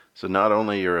So not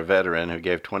only you're a veteran who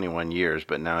gave 21 years,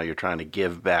 but now you're trying to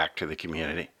give back to the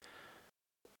community.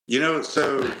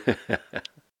 So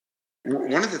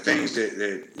one of the things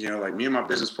that like me and my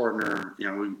business partner,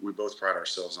 we both pride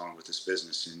ourselves on with this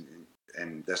business,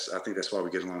 and I think that's why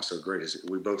we get along so great. Is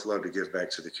we both love to give back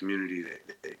to the community that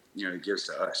it gives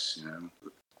to us.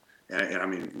 And I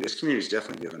mean, this community's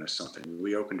definitely given us something.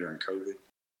 We opened during COVID.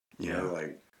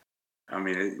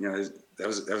 That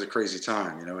was a crazy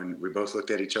time. And we both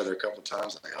looked at each other a couple of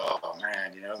times, like, oh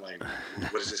man, like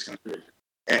what is this going to do?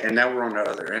 And now we're on the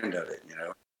other end of it.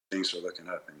 Things are looking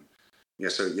up, and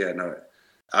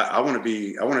I want to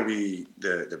be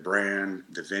the brand,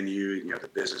 the venue, the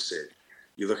business that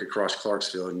you look across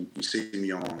Clarksville and you see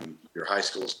me on your high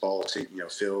school's ball team,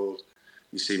 field.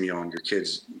 You see me on your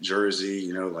kid's jersey,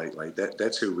 like that.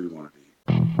 That's who we want to be.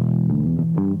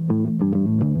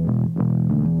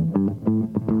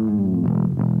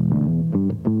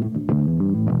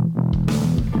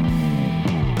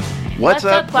 What's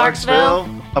up,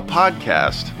 Clarksville? A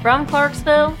podcast from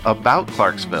Clarksville, about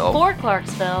Clarksville, for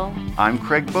Clarksville. I'm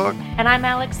Craig Book. And I'm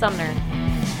Alex Sumner.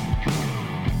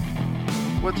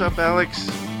 What's up, Alex?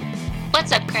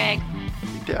 What's up, Craig?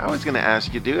 I was going to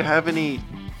ask you, do you have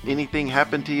anything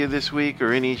happen to you this week,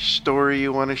 or any story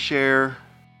you want to share?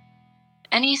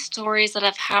 Any stories that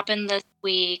have happened this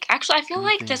week? Actually, I feel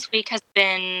like this week has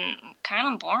been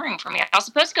kind of boring for me. I was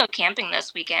supposed to go camping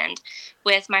this weekend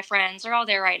with my friends. They're all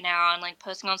there right now and like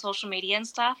posting on social media and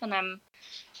stuff, and I'm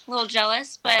a little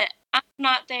jealous, but I'm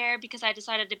not there because I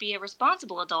decided to be a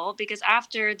responsible adult, because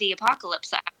after the apocalypse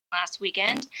that happened last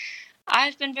weekend,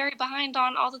 I've been very behind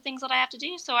on all the things that I have to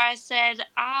do. So I said,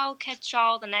 I'll catch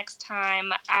y'all the next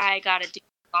time I gotta do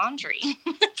laundry.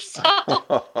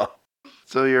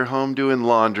 So you're home doing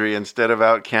laundry instead of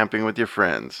out camping with your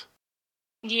friends.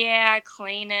 Yeah,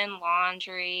 cleaning,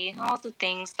 laundry, all the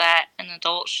things that an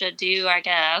adult should do, I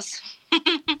guess.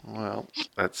 Well,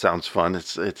 that sounds fun.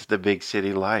 It's the big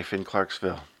city life in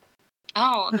Clarksville.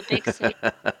 Oh, the big city.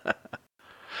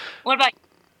 What about you?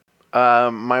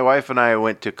 My wife and I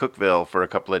went to Cookeville for a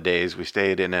couple of days. We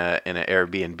stayed in an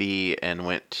Airbnb and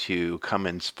went to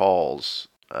Cummins Falls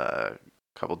a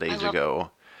couple days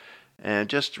ago. And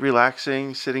just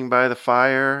relaxing, sitting by the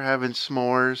fire, having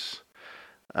s'mores.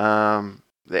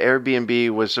 The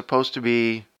Airbnb was supposed to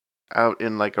be out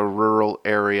in like a rural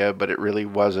area, but it really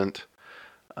wasn't.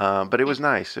 But it was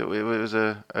nice. It was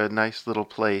a nice little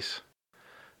place.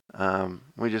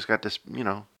 We just got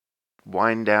to,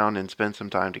 wind down and spend some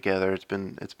time together. It's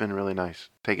been really nice.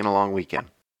 Taking a long weekend.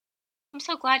 I'm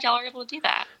so glad y'all are able to do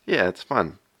that. Yeah, it's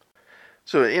fun.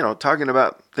 So, talking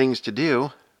about things to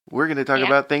do, we're going to talk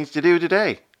about things to do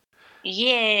today.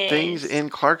 Yes. Things in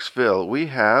Clarksville. We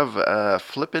have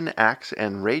Flippin' Axe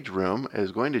and Rage Room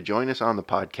is going to join us on the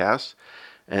podcast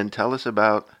and tell us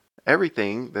about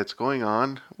everything that's going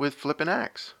on with Flippin'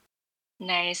 Axe.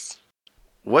 Nice.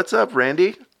 What's up,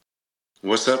 Randy?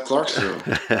 What's up, Clarksville?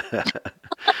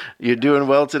 You're doing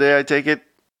well today, I take it?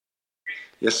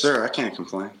 Yes, sir. I can't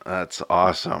complain. That's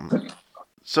awesome.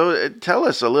 So tell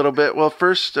us a little bit. Well,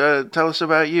 first, tell us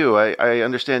about you. I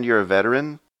understand you're a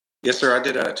veteran. Yes, sir. I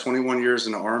did 21 years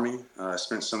in the Army. I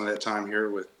spent some of that time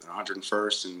here with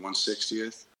 101st and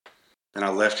 160th. And I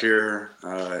left here,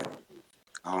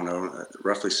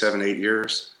 roughly 7-8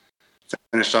 years.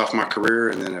 Finished off my career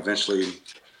and then eventually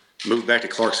moved back to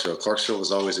Clarksville. Clarksville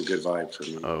was always a good vibe for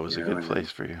me. Oh, it was a good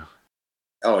place for you.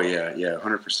 Oh, yeah,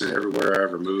 100%. Everywhere I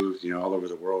ever moved, all over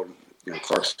the world,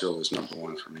 Clarksville was number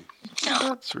one for me.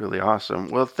 That's really awesome.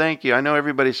 Well, thank you. I know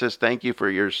everybody says thank you for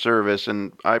your service,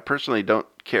 and I personally don't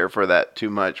care for that too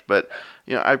much, but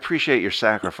I appreciate your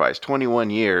sacrifice. 21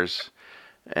 years,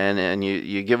 and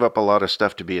you give up a lot of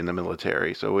stuff to be in the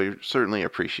military, so we certainly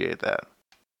appreciate that.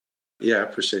 Yeah, I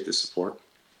appreciate the support.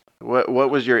 What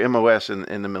was your MOS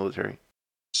in the military?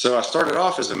 So I started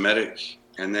off as a medic,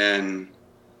 and then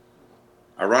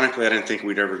ironically, I didn't think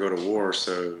we'd ever go to war,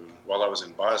 so while I was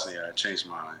in Bosnia, I changed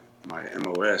my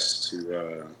MOS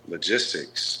to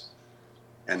logistics.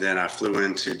 And then I flew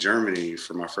into Germany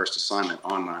for my first assignment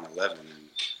on 9/11. And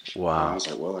wow. I was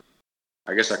like, well,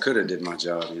 I guess I could have did my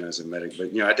job, as a medic.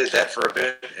 But, I did that for a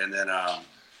bit. And then I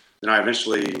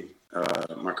eventually,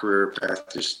 my career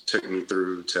path just took me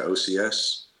through to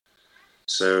OCS.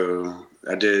 So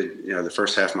I did, the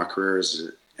first half of my career as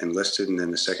enlisted, and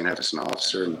then the second half as an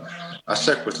officer. And I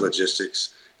stuck with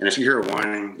logistics. And if you hear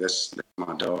whining, that's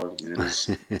my dog.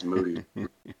 It's moody.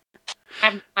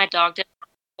 My dog did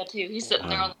that too. He's sitting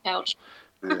there on the couch.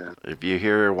 Yeah. If you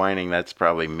hear whining, that's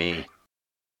probably me.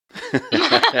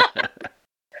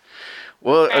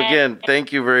 Well, again,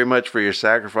 thank you very much for your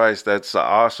sacrifice. That's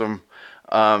awesome.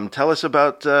 Tell us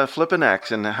about Flippin'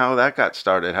 X and how that got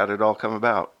started. How did it all come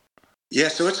about? Yeah,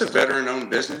 so it's a veteran-owned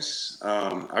business.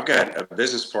 I've got a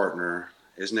business partner.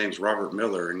 His name's Robert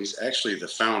Miller, and he's actually the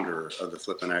founder of the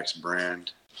Flippin' X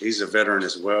brand. He's a veteran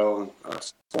as well, a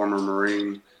former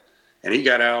Marine, and he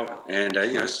got out, and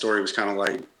his story was kind of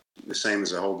like the same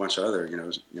as a whole bunch of other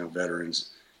veterans.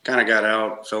 Kind of got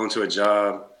out, fell into a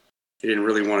job he didn't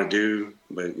really want to do,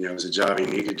 but it was a job he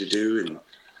needed to do, and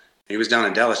he was down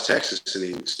in Dallas, Texas, and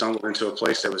he stumbled into a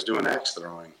place that was doing axe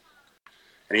throwing.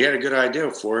 And he had a good idea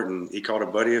for it, and he called a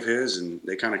buddy of his, and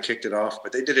they kind of kicked it off.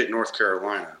 But they did it in North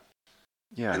Carolina.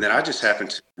 Yeah. And then I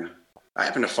happened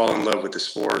to fall in love with the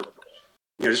sport,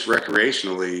 just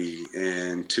recreationally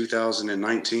in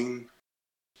 2019.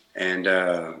 And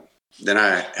then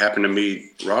I happened to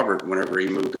meet Robert whenever he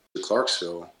moved to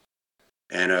Clarksville,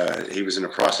 and he was in the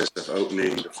process of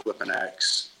opening the Flippin'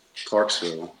 X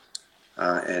Clarksville.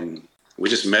 And we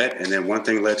just met, and then one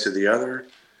thing led to the other.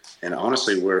 And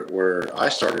honestly, where I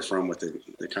started from with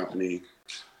the company,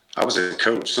 I was a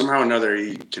coach. Somehow or another,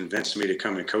 he convinced me to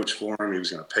come and coach for him. He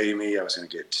was going to pay me. I was going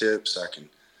to get tips. I can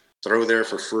throw there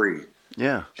for free.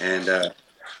 Yeah. And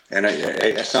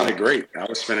that sounded great. I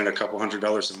was spending a couple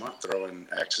 $100s a month throwing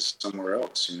axes somewhere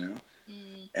else,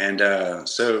 And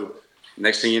so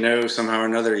next thing you know, somehow or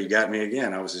another, he got me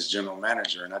again. I was his general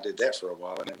manager, and I did that for a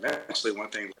while. And eventually one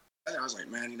thing, I was like,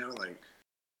 man,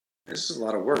 this is a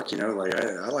lot of work, I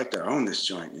like to own this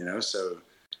joint, So,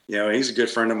 he's a good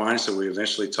friend of mine. So we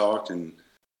eventually talked, and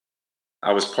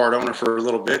I was part owner for a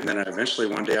little bit. And then eventually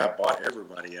one day I bought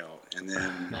everybody out. And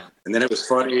then it was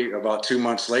funny, about 2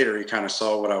 months later, he kind of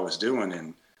saw what I was doing.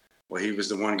 And well, he was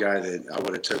the one guy that I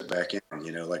would have took back in,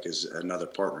 like as another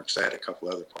partner, because I had a couple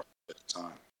other partners at the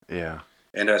time. Yeah.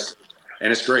 And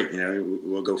it's great,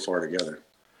 we'll go far together.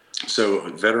 So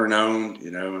veteran owned,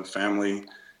 and family,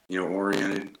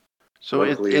 oriented. So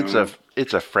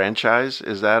it's a franchise,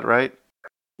 is that right?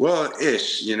 Well,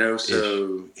 ish,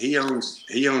 so he owns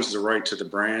the right to the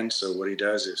brand. So what he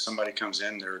does, if somebody comes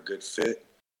in, they're a good fit,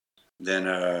 then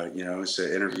it's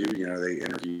an interview. They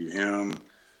interview him,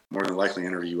 more than likely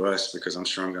interview us, because I'm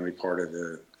sure I'm going to be part of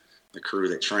the crew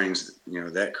that trains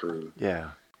that crew.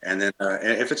 Yeah. And then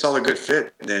and if it's all a good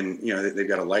fit, then they've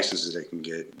got a license that they can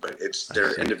get, but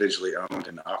they're individually owned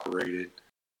and operated.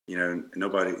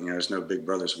 Nobody, there's no big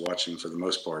brothers watching for the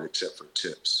most part, except for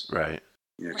tips. Right.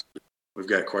 We've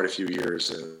got quite a few years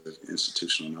of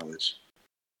institutional knowledge.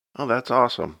 Oh, that's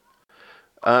awesome.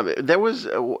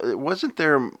 Wasn't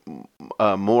there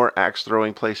more axe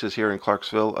throwing places here in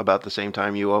Clarksville about the same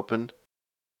time you opened?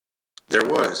 There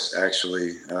was,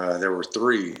 actually. There were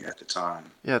 3 at the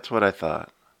time. Yeah, that's what I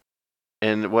thought.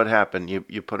 And what happened?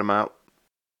 You put them out?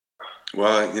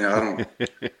 Well,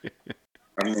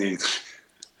 I mean,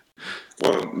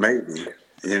 well, maybe.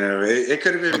 It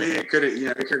could have been me. It could have.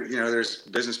 There's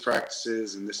business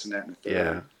practices and this and that and the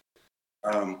third.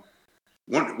 Yeah.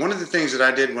 One of the things that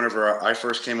I did whenever I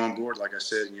first came on board, like I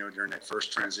said, during that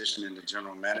first transition into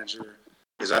general manager,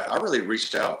 is I really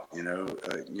reached out.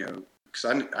 Because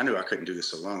I knew I couldn't do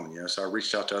this alone. So I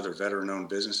reached out to other veteran-owned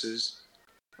businesses,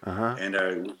 and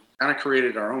we kind of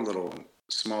created our own little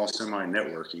small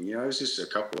semi-networking. It was just a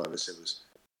couple of us. It was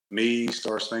me,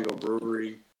 Star Spangled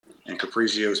Brewery, and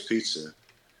Caprizio's Pizza.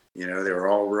 They were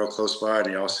all real close by, and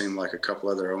they all seemed like a couple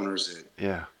other owners that,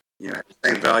 had the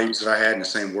same values that I had and the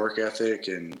same work ethic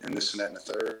and this and that and the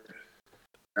third.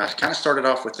 And I kind of started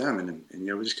off with them, and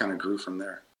we just kind of grew from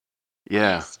there.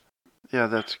 Yeah. Yeah,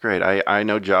 that's great. I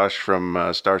know Josh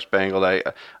from Star Spangled.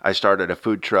 I started a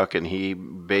food truck, and he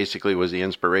basically was the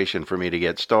inspiration for me to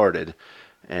get started.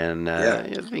 And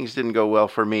things didn't go well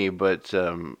for me, but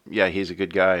he's a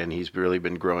good guy, and he's really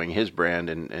been growing his brand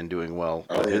and doing well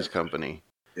with his company.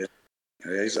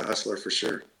 Yeah, he's a hustler for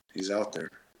sure. He's out there.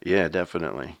 Yeah,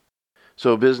 definitely.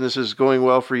 So business is going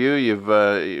well for you.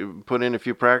 You've put in a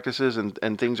few practices,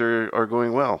 and things are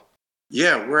going well.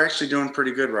 Yeah, we're actually doing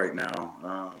pretty good right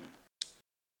now.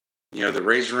 The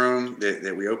Rage Room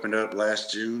that we opened up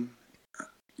last June,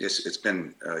 it's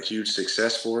been a huge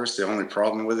success for us. The only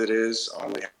problem with it is I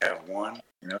only have one.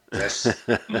 That's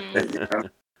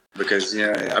because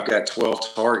I've got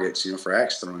 12 targets for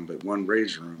axe throwing, but one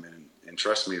Rage Room, and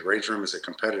trust me, Rage Room is a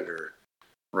competitor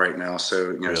right now. So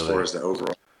Really? As far as the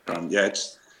overall,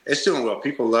 it's doing well.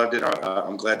 People loved it.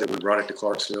 I'm glad that we brought it to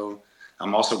Clarksville.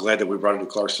 I'm also glad that we brought it to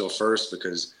Clarksville first,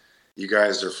 because you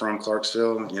guys are from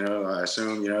Clarksville, I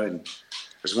assume, and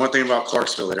there's one thing about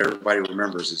Clarksville that everybody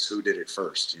remembers is who did it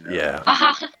first, Yeah.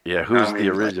 Yeah, who's the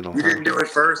original? You didn't do it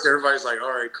first. Everybody's like,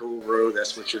 all right, cool, bro.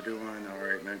 That's what you're doing. All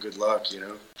right, man, good luck,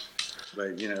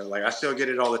 But, I still get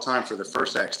it all the time for the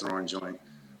first axe throwing joint.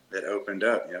 that opened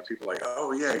up. You know, people are like,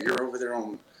 oh yeah, you're over there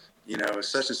on, you know,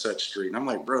 such and such street. And I'm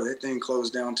like, bro, that thing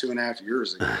closed down 2.5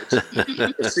 years ago. It's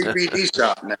a CBD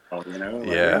shop now, you know? Like,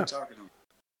 what are you talking about?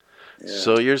 Yeah.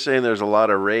 So you're saying there's a lot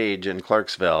of rage in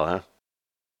Clarksville, huh?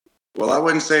 Well, I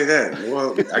wouldn't say that.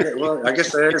 I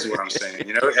guess that is what I'm saying,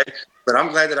 you know? But I'm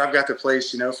glad that I've got the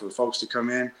place, you know, for folks to come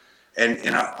in. And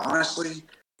honestly,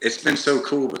 it's been so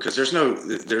cool because there's no type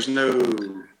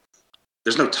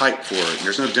for it.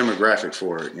 There's no demographic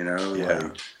for it, you know? Yeah.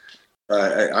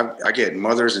 Like, I get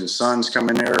mothers and sons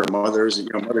coming there, or mothers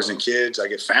and kids. I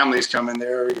get families coming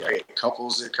there. I get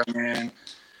couples that come in,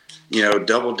 you know,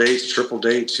 double dates, triple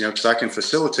dates, you know, because I can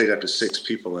facilitate up to 6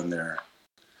 people in there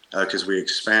because we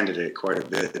expanded it quite a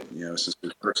bit, you know, since we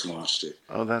first launched it.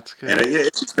 Oh, that's good. And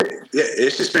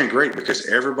it's just been great because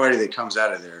everybody that comes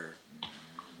out of there,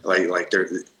 like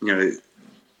they're, you know,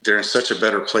 they're in such a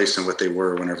better place than what they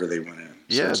were whenever they went in.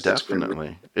 So Yeah,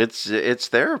 definitely. It's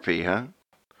therapy, huh?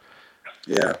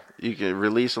 Yeah. You can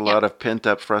release a lot of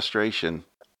pent-up frustration.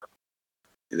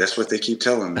 That's what they keep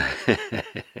telling me.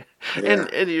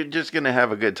 And you're just going to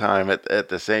have a good time at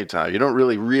the same time. You don't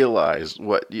really realize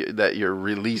that you're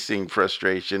releasing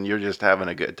frustration. You're just having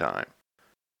a good time.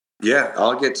 Yeah,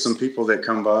 I'll get some people that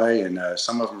come by, and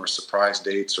some of them are surprise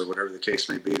dates or whatever the case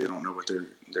may be. They don't know what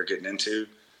they're getting into,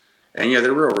 and yeah,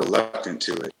 they're real reluctant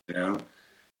to it, you know.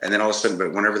 And then all of a sudden,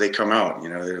 but whenever they come out, you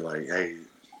know, they're like, "Hey,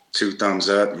 2 thumbs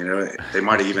up." You know, they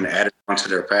might have even added onto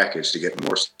their package to get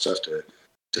more stuff to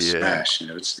smash. You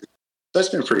know, that's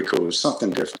been pretty cool. It's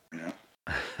something different, you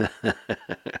know.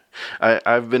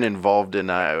 I've been involved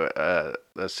in a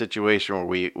situation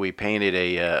where we painted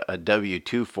a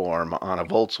W-2 form on a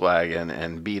Volkswagen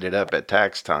and beat it up at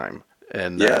tax time,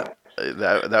 and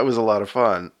that was a lot of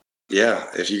fun. Yeah,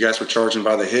 if you guys were charging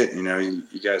by the hit, you know, you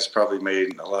guys probably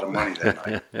made a lot of money that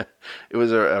night. It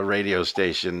was a radio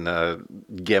station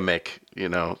gimmick, you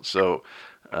know, so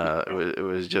it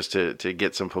was just to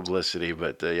get some publicity,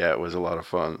 but yeah, it was a lot of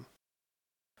fun.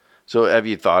 So have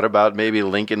you thought about maybe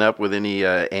linking up with any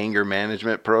anger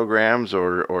management programs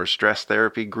or stress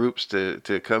therapy groups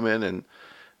to come in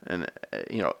and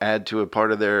you know, add to a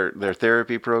part of their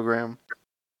therapy program?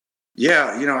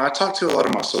 Yeah, you know, I talk to a lot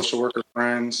of my social worker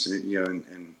friends, you know,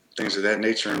 and things of that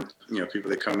nature, and you know, people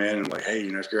that come in and like, hey,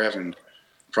 you know, if you're having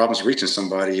problems reaching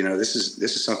somebody, you know, this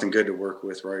is something good to work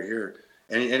with right here,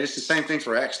 and it's the same thing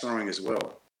for axe throwing as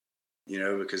well, you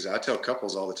know, because I tell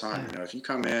couples all the time, you know, if you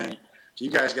come in, if you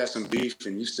guys got some beef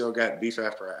and you still got beef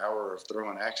after an hour of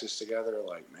throwing axes together,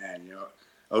 like, man, you know,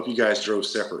 I hope you guys drove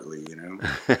separately, you know.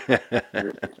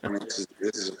 I mean, this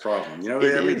is a problem, you know.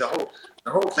 I mean, the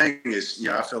whole thing is, you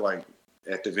know, I feel like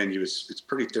at the venue it's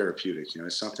pretty therapeutic, you know.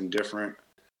 It's something different,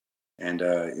 and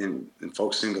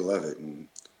folks seem to love it, and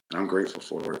I'm grateful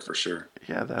for it for sure.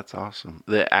 Yeah, that's awesome.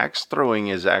 The axe throwing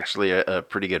is actually a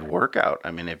pretty good workout.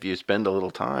 I mean, if you spend a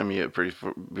little time,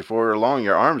 before long,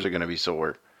 your arms are going to be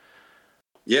sore.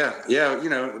 Yeah, you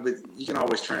know, but you can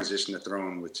always transition to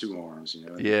throwing with 2 arms, you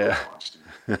know. Yeah.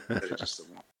 Just the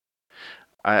one.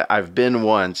 I've been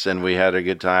once, and we had a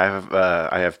good time.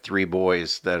 I have 3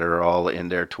 boys that are all in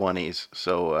their 20s,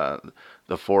 so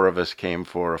the 4 of us came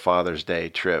for a Father's Day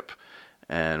trip,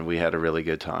 and we had a really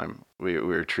good time. We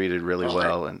were treated really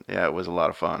well, and yeah, it was a lot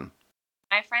of fun.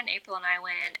 My friend April and I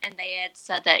went, and they had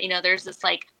said that, you know, there's this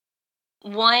like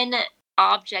one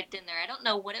object in there. I don't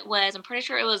know what it was. I'm pretty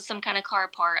sure it was some kind of car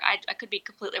part. I could be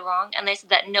completely wrong. And they said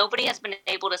that nobody has been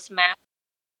able to smash.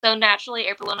 So naturally,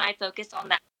 April and I focused on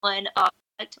that one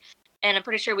object. And I'm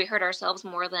pretty sure we hurt ourselves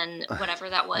more than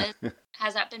whatever that was.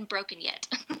 Has that been broken yet?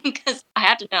 Because I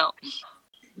have to know.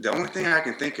 The only thing I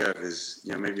can think of is,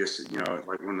 you know, maybe it's, you know,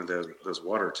 like one of those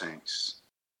water tanks.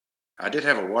 I did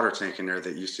have a water tank in there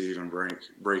that used to even break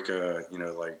you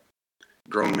know, like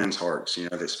grown men's hearts, you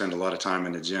know, that spend a lot of time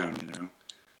in the gym, you know.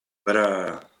 But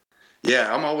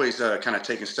yeah, I'm always kind of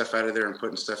taking stuff out of there and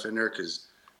putting stuff in there because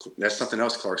that's something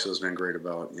else Clarksville's been great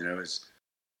about, you know. Is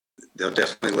they'll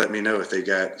definitely let me know if they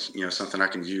got, you know, something I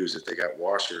can use, if they got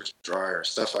washers, dryers,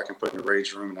 stuff I can put in the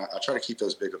rage room. And I try to keep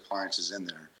those big appliances in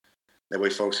there. That way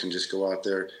folks can just go out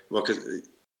there. Well,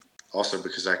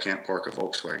 because I can't park a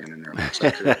Volkswagen in there. Which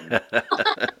I could, you know.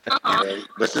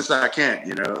 But since I can't,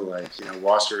 you know, like, you know,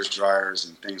 washers, dryers,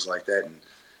 and things like that. And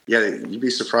yeah, you'd be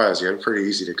surprised. Yeah, they're pretty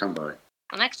easy to come by.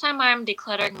 The next time I'm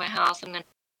decluttering my house, I'm going to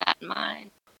keep that in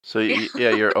mind. So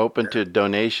yeah, you're open to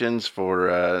donations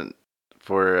for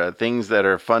things that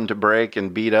are fun to break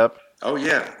and beat up? Oh,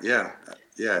 yeah,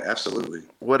 absolutely.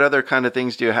 What other kind of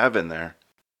things do you have in there?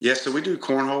 Yeah, so we do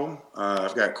cornhole.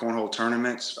 I've got cornhole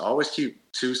tournaments. I always keep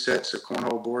 2 sets of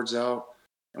cornhole boards out.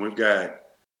 And we've got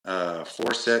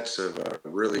 4 sets of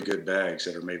really good bags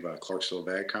that are made by Clarksville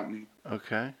Bag Company,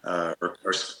 Okay. or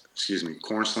excuse me,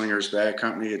 Corn Slingers Bag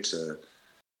Company. It's a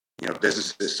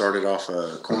business that started off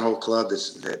a cornhole club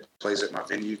that plays at my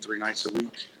venue 3 nights a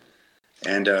week.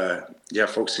 And yeah,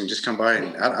 folks can just come by,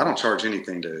 and I don't charge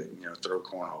anything to throw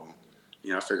cornhole.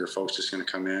 I figure folks just going to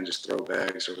come in, just throw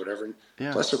bags or whatever.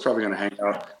 Yeah. Plus, they're probably going to hang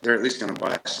out. They're at least going to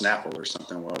buy a Snapple or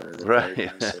something while they're there.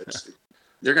 Right. So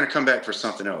they're going to come back for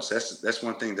something else. That's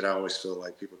one thing that I always feel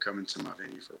like people come into my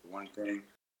venue for one thing,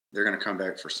 they're going to come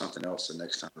back for something else the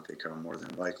next time that they come, more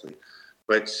than likely.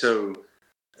 But to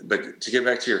get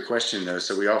back to your question, though,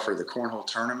 so we offer the cornhole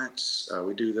tournaments.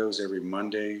 We do those every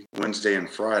Monday, Wednesday, and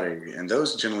Friday, and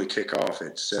those generally kick off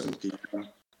at 7 p.m.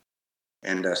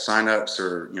 And sign-ups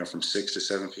are, from 6 to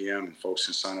 7 p.m., and folks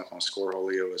can sign up on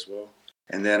Scoreholio as well.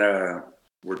 And then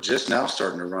we're just now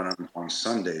starting to run them on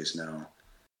Sundays now.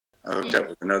 I hooked up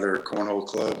with another cornhole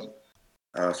club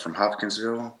from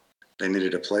Hopkinsville. They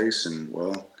needed a place, and,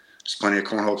 well, there's plenty of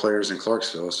cornhole players in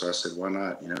Clarksville, so I said, why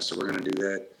not? So we're going to do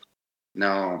that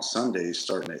now on Sundays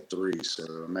starting at 3.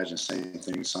 So imagine same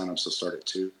thing, sign-ups will start at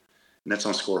 2. And that's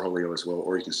on Scoreholio as well,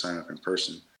 or you can sign up in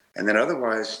person. And then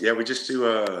otherwise, yeah, we just do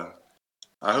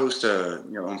I host,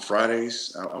 on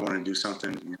Fridays. I want to do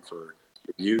something for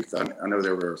youth. I know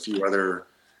there were a few other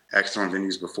Axon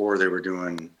venues before. They were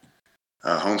doing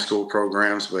homeschool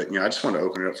programs, but I just want to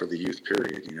open it up for the youth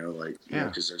period.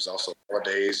 Because there's also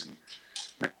holidays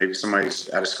and maybe somebody's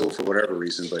out of school for whatever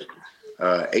reason. But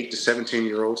 8 to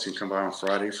 17-year-olds can come by on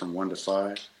Friday from 1 to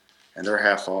 5, and they're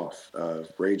half off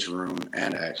Rage Room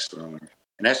and Axe Throwing,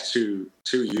 and that's two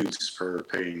youths per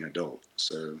paying adult.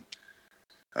 So.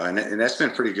 And that's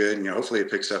been pretty good. Hopefully it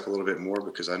picks up a little bit more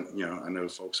because I know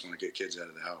folks want to get kids out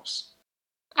of the house.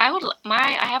 I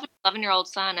have an 11-year-old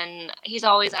son, and he's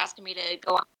always asking me to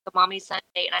go on the Mommy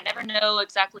Sunday, and I never know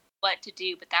exactly what to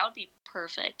do, but that would be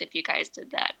perfect if you guys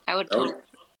did that. I would.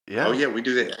 Yeah. Oh yeah, we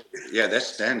do that. Yeah, that's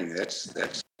standing. That's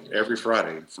every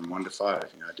Friday from 1 to 5. I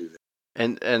do that.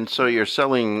 And so you're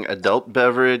selling adult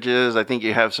beverages. I think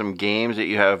you have some games that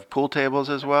you have pool tables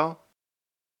as well.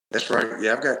 That's right.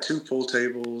 Yeah, I've got 2 pool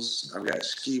tables. I've got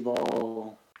skee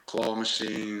ball, claw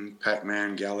machine,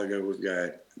 Pac-Man, Galaga. We've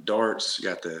got darts. We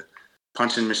got the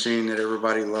punching machine that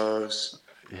everybody loves.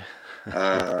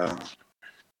 Yeah.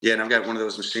 Yeah, and I've got one of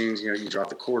those machines. You drop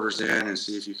the quarters in and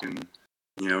see if you can,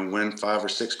 win 5 or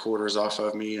 6 quarters off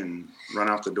of me and run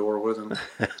out the door with them.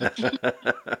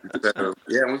 So,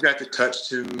 yeah, we've got the touch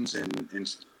tunes,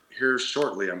 and here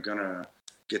shortly I'm gonna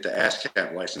get the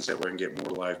ASCAP license that way I can get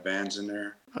more live bands in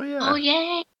there. Oh yeah. Oh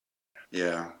yay.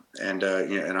 Yeah, and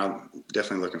and I'm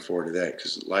definitely looking forward to that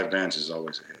because live bands is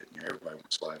always a hit. Everybody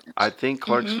wants live bands. I think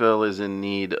Clarksville is in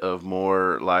need of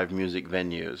more live music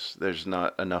venues. There's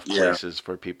not enough places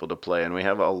for people to play, and we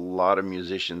have a lot of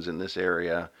musicians in this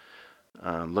area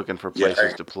looking for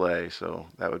places to play. So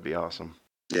that would be awesome.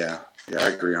 Yeah, I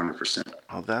agree 100%.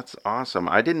 Oh, that's awesome.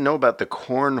 I didn't know about the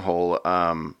cornhole.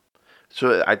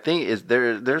 So I think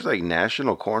there's like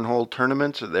national cornhole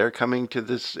tournaments. They're coming to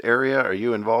this area. Are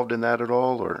you involved in that at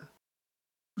all, or?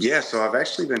 Yeah, so I've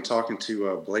actually been talking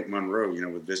to Blake Monroe,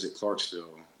 with Visit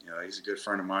Clarksville. He's a good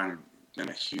friend of mine and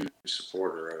a huge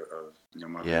supporter of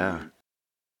my venue.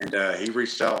 And he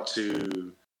reached out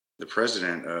to the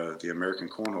president of the American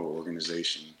Cornhole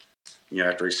Organization,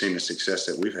 after he's seen the success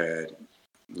that we've had,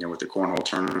 with the cornhole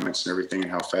tournaments and everything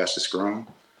and how fast it's grown.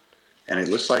 And it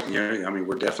looks like,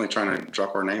 we're definitely trying to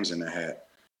drop our names in the hat,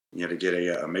 to get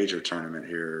a major tournament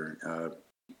here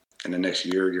in the next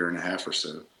year and a half or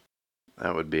so.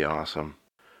 That would be awesome.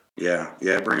 Yeah,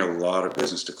 bring a lot of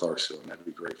business to Clarksville, and that'd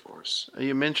be great for us.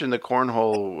 You mentioned the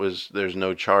cornhole there's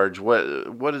no charge.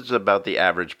 What is about the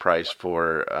average price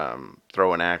for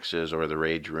throwing axes or the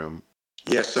Rage Room?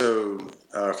 Yeah, so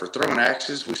for throwing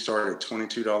axes, we start at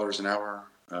 $22 an hour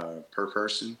per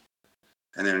person.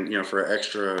 And then, for an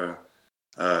extra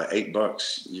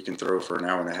 $8, you can throw for an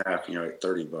hour and a half, at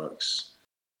 $30.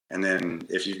 And then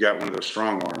if you've got one of those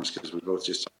strong arms, because we both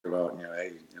just talked about,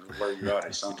 hey, where you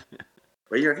at something.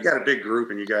 But if you got a big group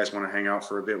and you guys want to hang out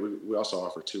for a bit, we also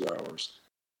offer 2 hours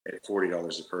at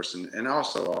 $40 a person, and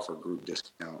also offer group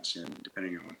discounts,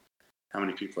 depending on how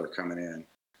many people are coming in.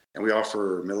 And we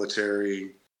offer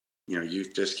military,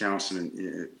 youth discounts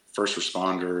and first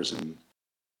responders and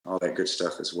all that good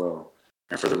stuff as well.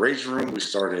 And for the Rage Room, we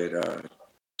started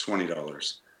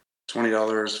 $20.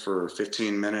 $20 for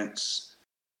 15 minutes.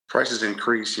 Prices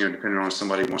increase, depending on if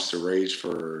somebody wants to rage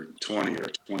for 20 or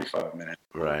 25 minutes.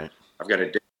 Right. I've got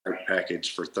a different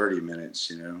package for 30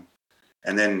 minutes,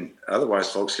 And then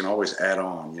otherwise, folks can always add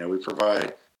on. We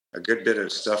provide a good bit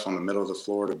of stuff on the middle of the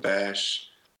floor to bash.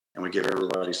 and we give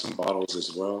everybody some bottles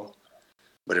as well.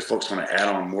 But if folks want to add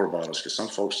on more bottles, because some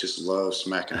folks just love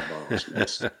smacking the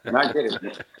bottles, and I get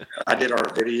it. I did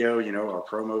our video, our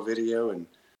promo video, and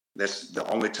that's the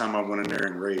only time I went in there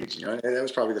and raged. That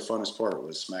was probably the funnest part,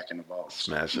 was smacking the bottles.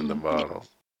 Smashing the bottles.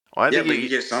 Well, but you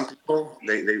get some people,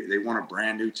 they want a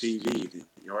brand new TV.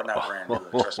 Not brand new.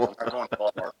 Trust me, I'm not going to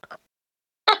Walmart.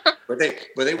 But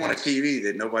they want a TV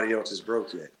that nobody else has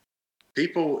broke yet.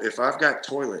 People, if I've got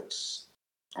toilets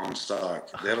on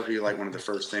stock, that'll be like one of the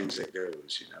first things that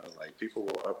goes. Like people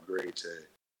will upgrade to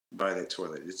buy that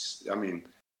toilet.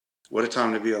 What a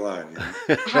time to be alive.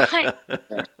 Right.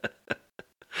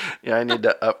 Yeah, I need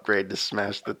to upgrade to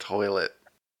smash the toilet.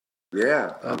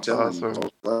 Yeah, I'm That's telling awesome.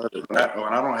 You. When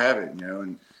I don't have it,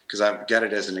 and because I've got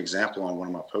it as an example on one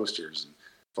of my posters, and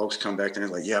folks come back and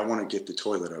they're like, "Yeah, I want to get the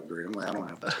toilet upgrade." I'm like, "I don't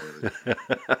have the toilet."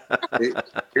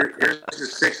 Here's the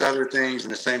 6 other things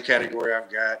in the same category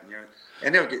I've got,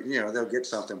 and they'll get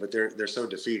something, but they're so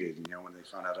defeated, when they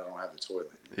find out I don't have the toilet.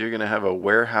 You're gonna have a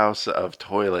warehouse of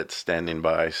toilets standing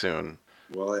by soon.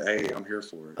 Well, hey, I'm here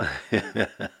for it.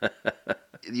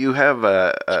 You have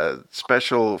a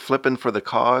special flipping for the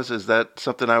cause. Is that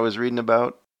something I was reading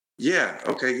about? Yeah.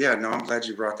 Okay. Yeah. No, I'm glad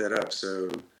you brought that up. So,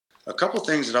 a couple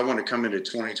things that I want to come into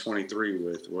 2023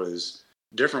 with was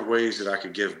different ways that I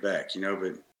could give back.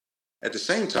 But at the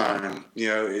same time,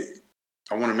 I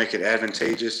want to make it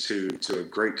advantageous to a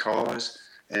great cause.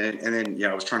 And then,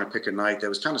 I was trying to pick a night that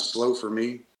was kind of slow for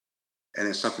me, and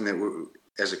it's something that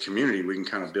as a community we can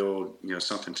kind of build,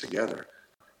 something together.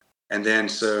 And then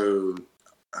the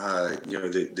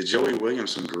Joey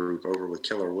Williamson group over with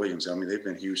Keller Williams, they've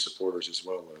been huge supporters as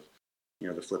well of,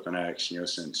 the Flippin' Acts,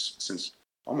 since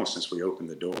almost since we opened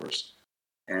the doors.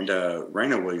 And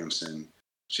Raina Williamson,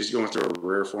 she's going through a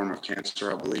rare form of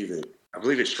cancer. I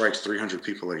believe it strikes 300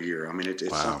 people a year. It's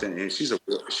Wow. something, and she's a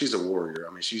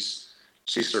warrior. She's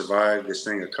survived this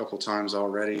thing a couple times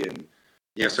already, and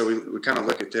so we kind of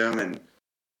look at them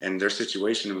and their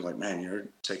situation, and we're like, man, you're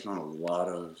taking on a lot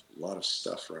of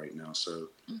stuff right now. So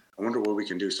I wonder what we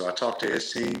can do. So I talked to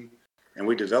his team, and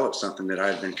we developed something that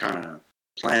I had been kind of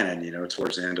planning,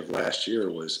 towards the end of last year,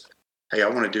 was, hey, I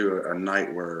want to do a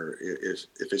night where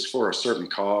if it's for a certain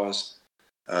cause,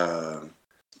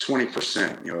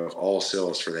 20%, of all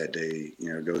sales for that day,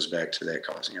 goes back to that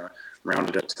cause. Round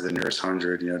it up to the nearest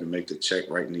 100, to make the check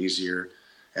right and easier.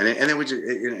 And then we just,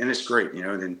 and it's great,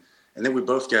 and then we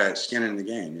both got skin in the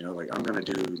game. Like, I'm going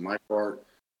to do my part.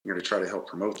 I'm going to try to help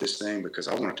promote this thing because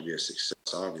I want it to be a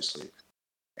success, obviously.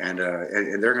 And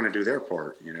they're going to do their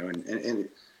part, and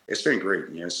it's been great.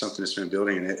 It's something that's been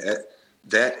building, and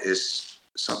that is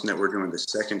something that we're doing the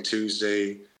second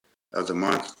Tuesday of the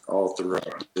month all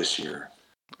throughout this year.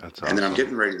 That's awesome. And then I'm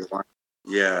getting ready to launch.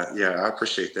 Yeah, I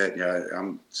appreciate that. Yeah,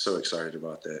 I'm so excited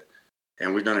about that.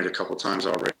 And we've done it a couple times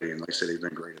already, and like I said, they've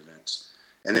been great events.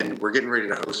 And then we're getting ready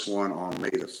to host one on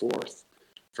May the 4th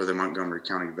for the Montgomery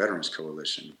County Veterans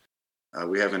Coalition.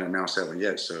 We haven't announced that one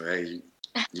yet, so hey,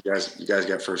 you guys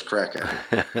got first crack at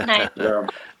it. Nice.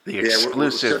 The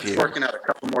exclusive we're working out a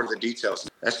couple more of the details.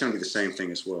 That's going to be the same thing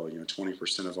as well.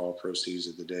 20% of all proceeds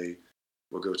of the day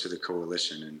will go to the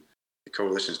coalition, and the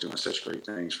coalition is doing such great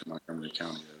things for Montgomery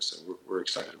County, though. So we're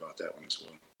excited about that one as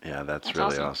well. Yeah, that's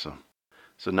really awesome.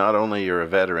 So not only you're a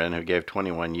veteran who gave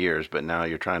 21 years, but now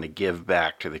you're trying to give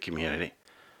back to the community.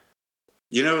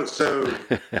 So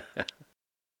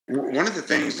one of the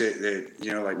things that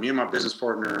like me and my business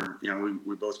partner,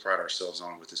 we both pride ourselves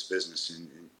on with this business,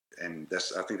 and I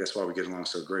think that's why we get along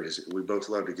so great, is we both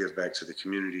love to give back to the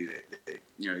community that it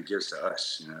gives to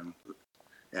us, and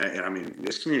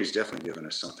this community's definitely given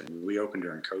us something. We opened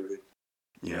during COVID,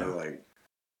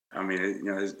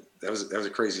 that was a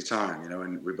crazy time,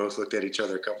 and we both looked at each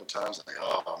other a couple of times like,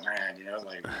 oh man,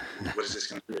 what is this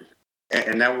going to do?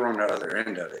 And now we're on the other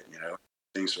end of it,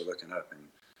 things are looking up, and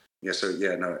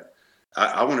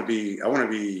I want to be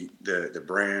the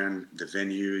brand, the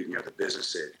venue, the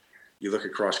business that you look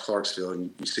across Clarksville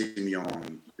and you see me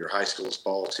on your high school's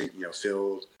ball team,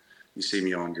 field. You see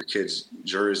me on your kid's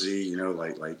jersey,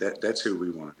 like that. That's who we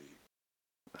want to be.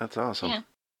 That's awesome. Yeah.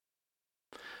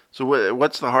 So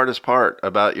what's the hardest part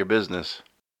about your business?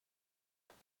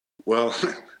 Well,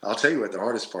 I'll tell you what the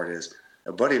hardest part is.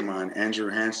 A buddy of mine, Andrew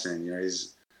Hansen,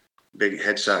 he's a big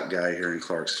headshot guy here in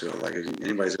Clarksville. Like, if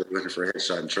anybody's ever looking for a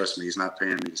headshot, and trust me, he's not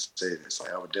paying me to say this.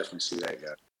 Like, I would definitely see that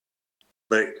guy.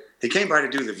 But he came by to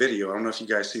do the video. I don't know if you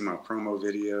guys see my promo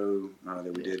video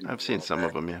that we did. I've seen some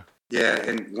of them, yeah. Yeah,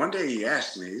 and one day he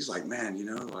asked me, he's like, man,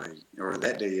 or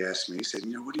that day he asked me, he said,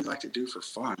 what do you like to do for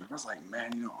fun? I was like,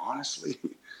 man, honestly,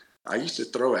 I used to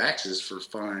throw axes for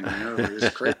fun, it was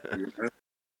crazy,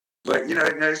 But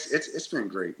it's been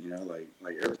great.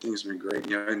 Like everything's been great.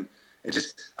 And it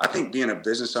just, I think being a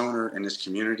business owner in this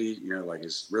community, like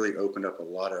it's really opened up a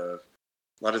lot of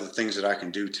the things that I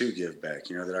can do to give back.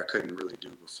 That I couldn't really do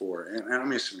before. And I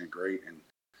mean, it's been great. And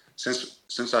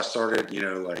since I started,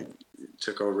 like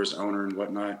took over as owner and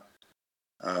whatnot,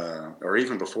 or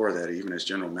even before that, even as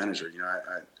general manager,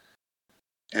 I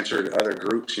entered other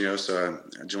groups. So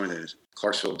I joined the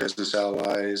Clarksville Business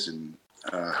Allies and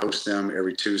host them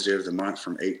every Tuesday of the month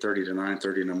from 8:30 to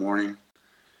 9:30 in the morning.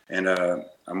 And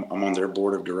I'm on their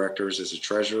board of directors as a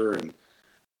treasurer. And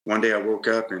one day I woke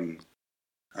up and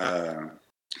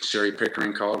Sherry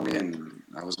Pickering called me, and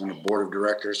I was on the board of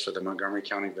directors for the Montgomery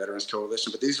County Veterans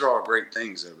Coalition. But these are all great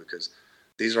things, though, because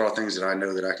these are all things that I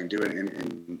know that I can do.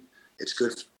 And it's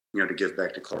good, to give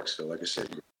back to Clarksville. Like I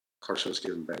said, Clarksville's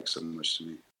given back so much to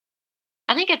me.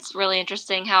 I think it's really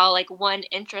interesting how like one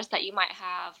interest that you might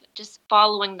have, just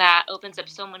following that opens up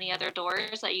so many other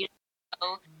doors that you didn't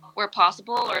know were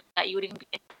possible or that you would even be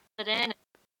interested in.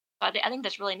 So I think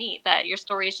that's really neat that your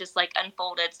story is just like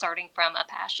unfolded starting from a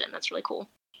passion. That's really cool.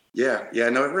 Yeah,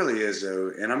 no, it really is,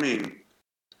 though. And I mean,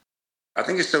 I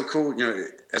think it's so cool,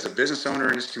 as a business owner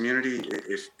in this community,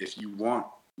 if you want,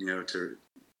 to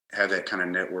have that kind of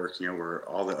network, where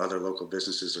all the other local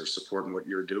businesses are supporting what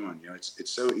you're doing,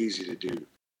 it's so easy to do.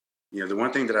 The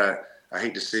one thing that I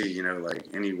hate to see, like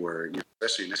anywhere,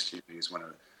 especially in this community, is when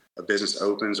a business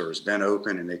opens or has been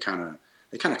open and they kind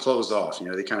of close off,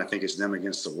 they kind of think it's them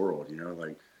against the world,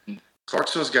 like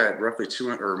Clarksville's got roughly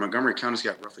Montgomery County's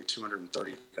got roughly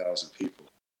 230,000 people.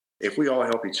 If we all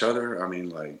help each other, I mean,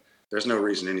 like, there's no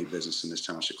reason any business in this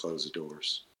town should close the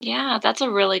doors. Yeah, that's a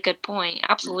really good point.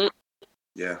 Absolutely.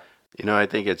 Yeah. I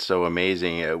think it's so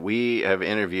amazing. We have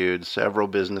interviewed several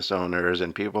business owners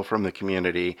and people from the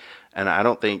community, and I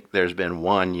don't think there's been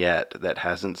one yet that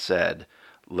hasn't said,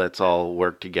 let's all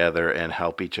work together and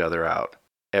help each other out.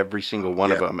 Every single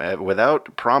one of them,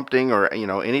 without prompting or,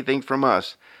 anything from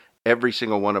us, every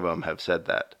single one of them have said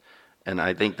that. And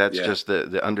I think that's just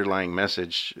the underlying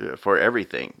message for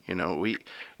everything.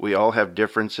 We all have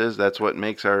differences. That's what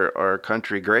makes our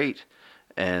country great.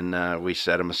 And we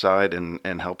set them aside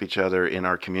and help each other in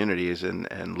our communities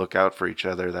and look out for each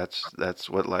other. That's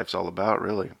what life's all about,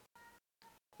 really.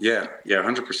 Yeah,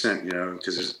 100%,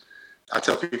 because I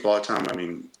tell people all the time, I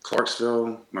mean,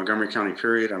 Clarksville, Montgomery County,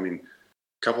 period, I mean,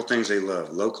 a couple things they love: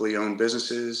 locally owned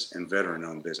businesses and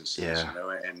veteran-owned businesses. Yeah.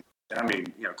 And I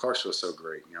mean, Clarksville's so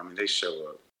great. I mean, they show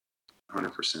up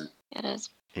 100%. It is.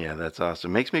 Yeah, that's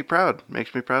awesome. Makes me proud.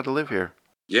 Makes me proud to live here.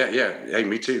 Yeah. Hey,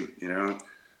 me too.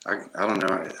 I don't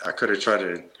know. I could have tried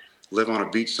to live on a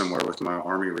beach somewhere with my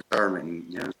Army retirement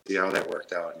and see how that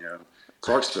worked out.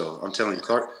 Clarksville. I'm telling you,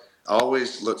 I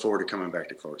always look forward to coming back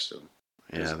to Clarksville.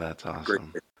 Yeah, that's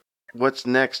awesome. What's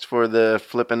next for the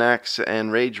Flippin' Axe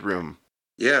and Rage Room?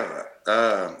 Yeah.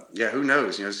 Who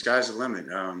knows? The sky's the limit.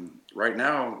 Right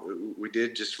now, we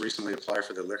did just recently apply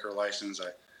for the liquor license.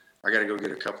 I got to go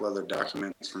get a couple other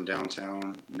documents from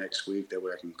downtown next week. That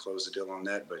way I can close the deal on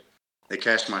that. But they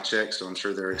cashed my check, so I'm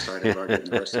sure they're excited about getting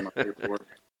the rest of my paperwork.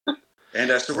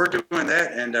 And so we're doing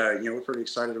that, and we're pretty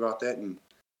excited about that. And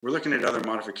we're looking at other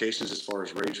modifications as far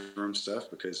as Rage Room stuff,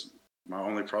 because my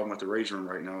only problem with the Rage Room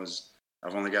right now is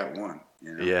I've only got one.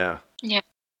 Yeah.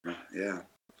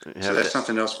 So that's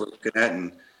something else we're looking at,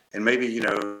 and maybe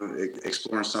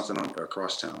exploring something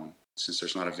across town, since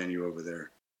there's not a venue over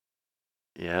there.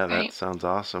 Yeah, that sounds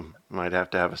awesome. Might have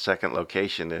to have a second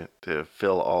location to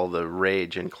fill all the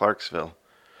rage in Clarksville.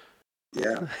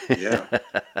 Yeah.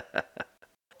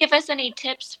 Give us any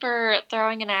tips for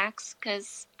throwing an axe,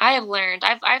 because I have learned.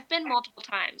 I've been multiple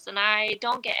times, and I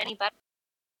don't get any better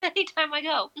anytime I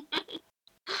go.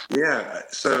 Yeah,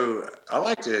 so I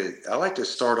like to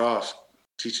start off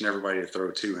teaching everybody to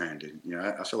throw two-handed.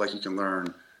 I feel like you can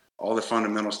learn all the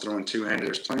fundamentals throwing two-handed.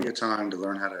 There's plenty of time to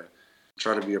learn how to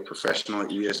try to be a professional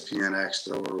ESPN axe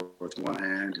thrower with one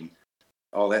hand and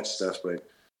all that stuff. But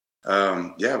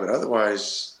but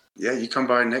otherwise, you come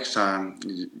by next time,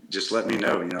 just let me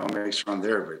know. I'll make sure I'm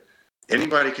there. But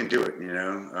anybody can do it.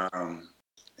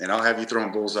 And I'll have you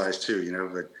throwing bullseyes too.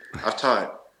 But I've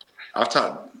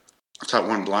taught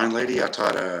one blind lady. I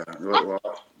taught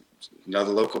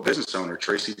another local business owner,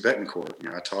 Tracy Betancourt.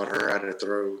 I taught her how to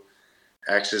throw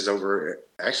axes over,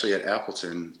 actually at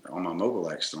Appleton on my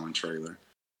mobile axe throwing trailer.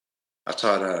 I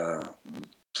taught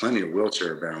plenty of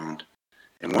wheelchair bound.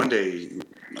 And one day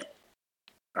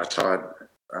I taught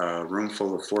a room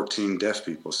full of 14 deaf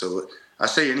people. So I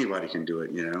say anybody can do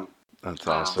it, That's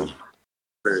awesome.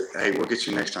 But, hey, we'll get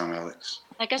you next time, Alex.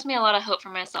 That gives me a lot of hope for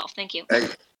myself. Thank you. Well,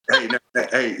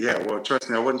 trust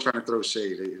me, I wasn't trying to throw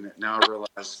shade. Now I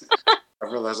realize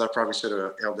realized I probably should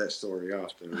have held that story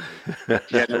off. But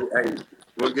yeah, no, hey,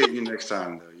 we'll get you next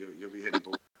time though. You'll be hitting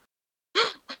boards.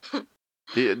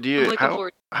 Do you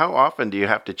how often do you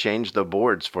have to change the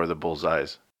boards for the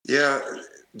bullseyes? Yeah,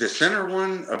 the center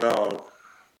one about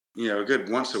a good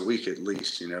once a week at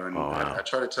least, and I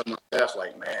try to tell my staff,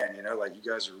 like, man, like, you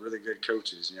guys are really good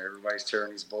coaches. Everybody's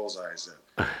tearing these bullseyes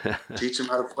up. Teach them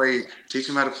how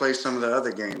to play some of the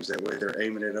other games. That way they're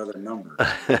aiming at other numbers.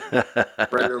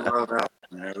 Spread their love out,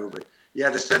 But yeah,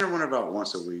 the center one about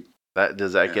once a week.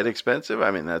 Does that get expensive?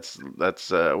 I mean, that's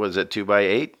was it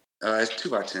 2x8? It's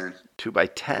 2x10.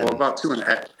 2x10. Well, about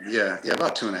 2.5. Yeah,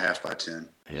 about 2.5 by 10.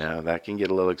 Yeah, that can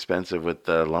get a little expensive with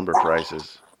the lumber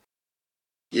prices.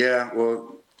 Yeah,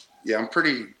 well, yeah, I'm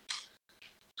pretty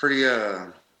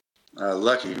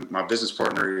lucky. My business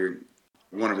partner,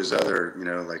 one of his other,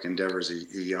 like endeavors,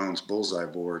 he owns Bullseye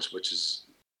Boards, which is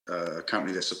a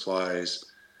company that supplies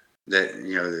that,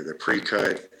 the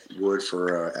pre-cut wood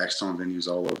for Axstone venues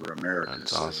all over America.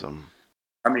 That's awesome.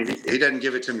 I mean, he doesn't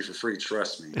give it to me for free,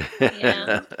 trust me.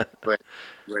 Yeah. But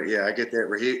yeah, I get that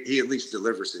where he at least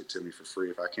delivers it to me for free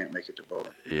if I can't make it to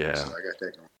Bowling. Yeah. So I got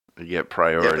that going. You get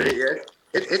priority. Yeah,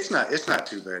 it's not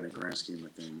too bad in the grand scheme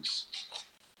of things.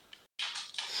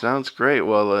 Sounds great.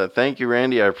 Well, thank you,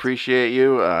 Randy. I appreciate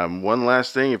you. One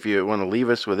last thing, if you want to leave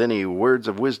us with any words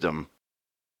of wisdom.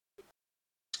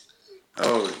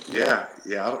 Oh, yeah.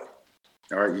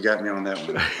 All right, you got me on that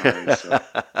one. All right, so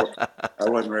I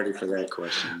wasn't ready for that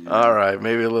question. All right,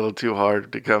 maybe a little too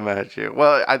hard to come at you.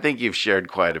 Well, I think you've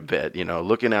shared quite a bit.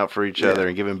 Looking out for each other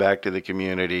and giving back to the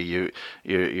community.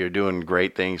 You're doing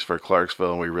great things for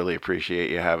Clarksville, and we really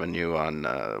appreciate you having you on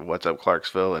What's Up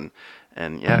Clarksville,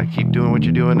 and yeah, keep doing what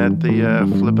you're doing at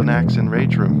the Flippin' Axe and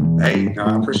Rage Room. Hey, no,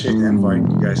 I appreciate the invite.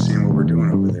 You guys seeing what we're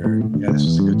doing over there. Yeah, this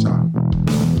was a good time.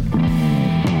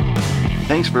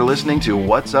 Thanks for listening to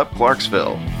What's Up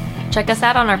Clarksville. Check us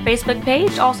out on our Facebook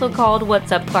page, also called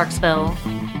What's Up Clarksville.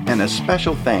 And a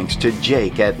special thanks to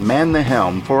Jake at Man the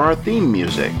Helm for our theme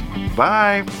music.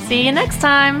 Bye. See you next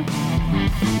time.